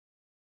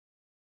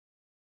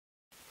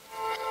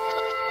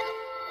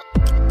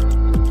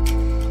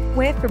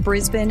for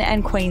Brisbane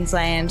and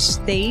Queensland.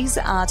 These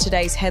are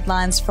today's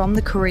headlines from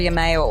the Courier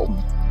Mail.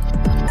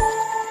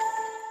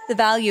 The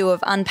value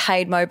of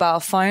unpaid mobile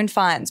phone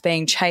fines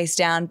being chased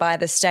down by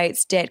the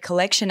state's debt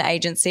collection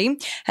agency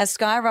has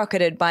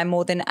skyrocketed by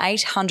more than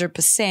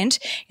 800%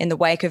 in the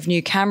wake of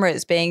new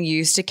cameras being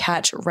used to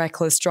catch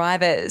reckless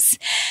drivers.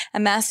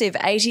 A massive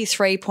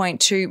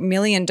 $83.2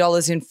 million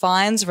in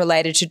fines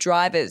related to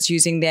drivers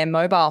using their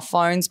mobile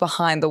phones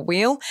behind the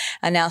wheel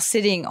are now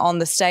sitting on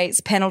the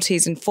state's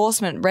penalties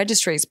enforcement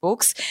registry's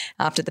books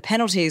after the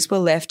penalties were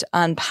left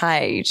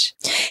unpaid.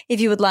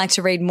 If you would like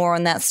to read more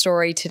on that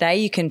story today,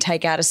 you can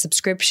take out a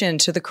subscription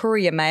to the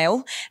Courier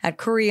Mail at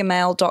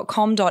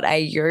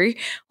couriermail.com.au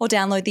or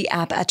download the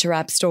app at your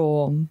app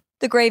store.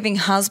 The grieving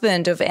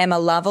husband of Emma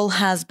Lovell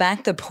has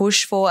backed the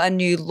push for a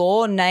new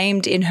law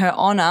named in her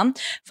honour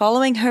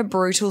following her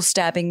brutal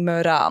stabbing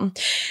murder.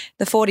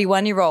 The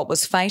 41-year-old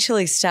was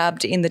fatally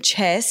stabbed in the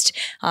chest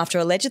after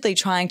allegedly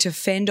trying to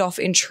fend off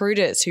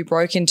intruders who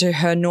broke into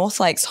her North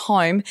Lakes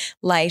home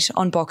late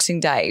on Boxing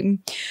Day.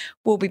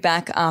 We'll be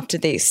back after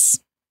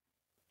this.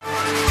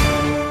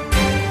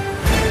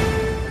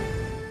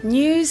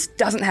 News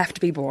doesn't have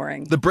to be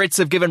boring. The Brits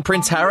have given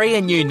Prince Harry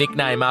a new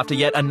nickname after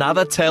yet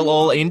another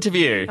tell-all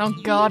interview. Oh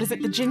God, is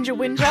it the Ginger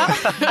Whinger?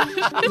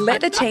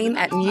 Let the team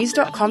at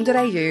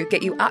news.com.au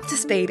get you up to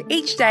speed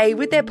each day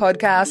with their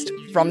podcast,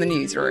 From the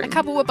Newsroom. A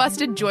couple were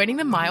busted joining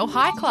the Mile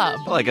High Club.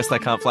 Well, I guess they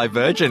can't play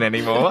Virgin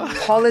anymore.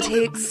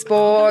 Politics,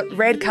 sport,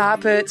 red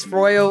carpets,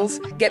 royals.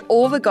 Get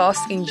all the goss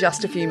in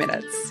just a few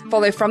minutes.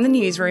 Follow From the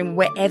Newsroom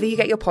wherever you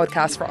get your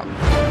podcast from.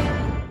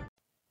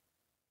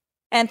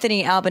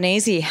 Anthony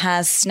Albanese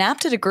has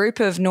snapped at a group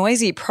of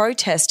noisy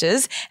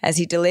protesters as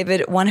he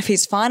delivered one of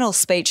his final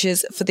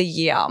speeches for the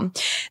year.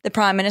 The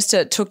Prime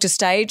Minister took to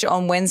stage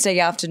on Wednesday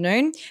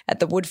afternoon at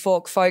the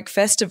Woodfork Folk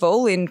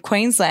Festival in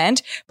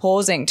Queensland,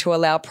 pausing to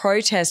allow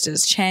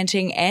protesters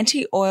chanting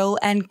anti-oil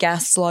and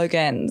gas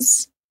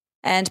slogans.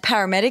 And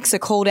paramedics are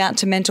called out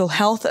to mental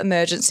health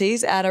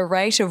emergencies at a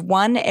rate of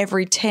 1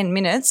 every 10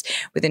 minutes,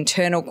 with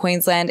internal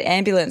Queensland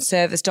Ambulance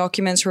Service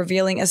documents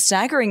revealing a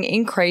staggering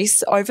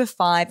increase over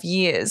 5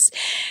 years.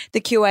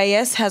 The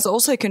QAS has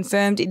also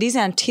confirmed it is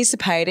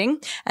anticipating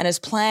and has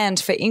planned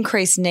for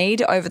increased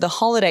need over the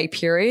holiday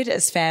period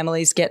as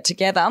families get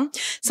together,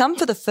 some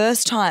for the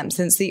first time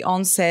since the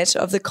onset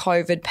of the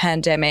COVID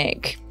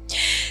pandemic.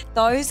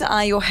 Those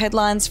are your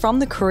headlines from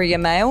the Courier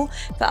Mail.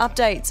 For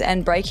updates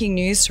and breaking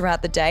news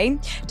throughout the day,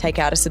 take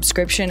out a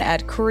subscription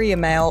at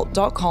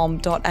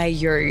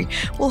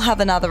couriermail.com.au. We'll have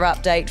another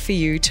update for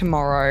you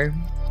tomorrow.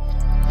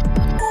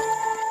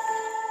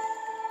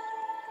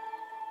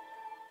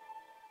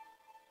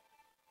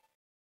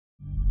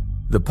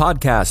 The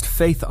podcast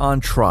Faith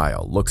on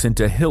Trial looks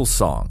into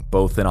Hillsong,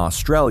 both in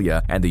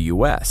Australia and the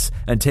US,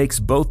 and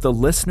takes both the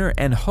listener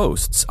and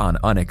hosts on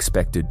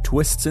unexpected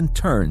twists and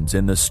turns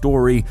in the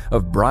story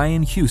of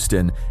Brian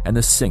Houston and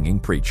the Singing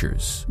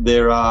Preachers.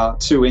 There are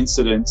 2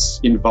 incidents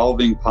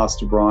involving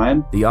Pastor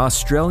Brian. The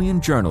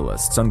Australian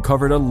journalists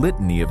uncovered a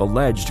litany of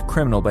alleged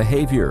criminal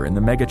behaviour in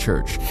the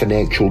megachurch.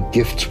 Financial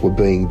gifts were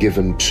being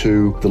given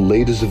to the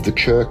leaders of the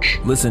church.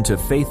 Listen to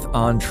Faith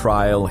on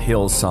Trial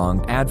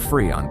Hillsong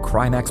ad-free on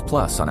Crimex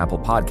Plus on Apple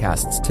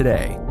Podcasts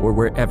today or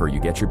wherever you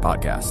get your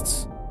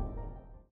podcasts.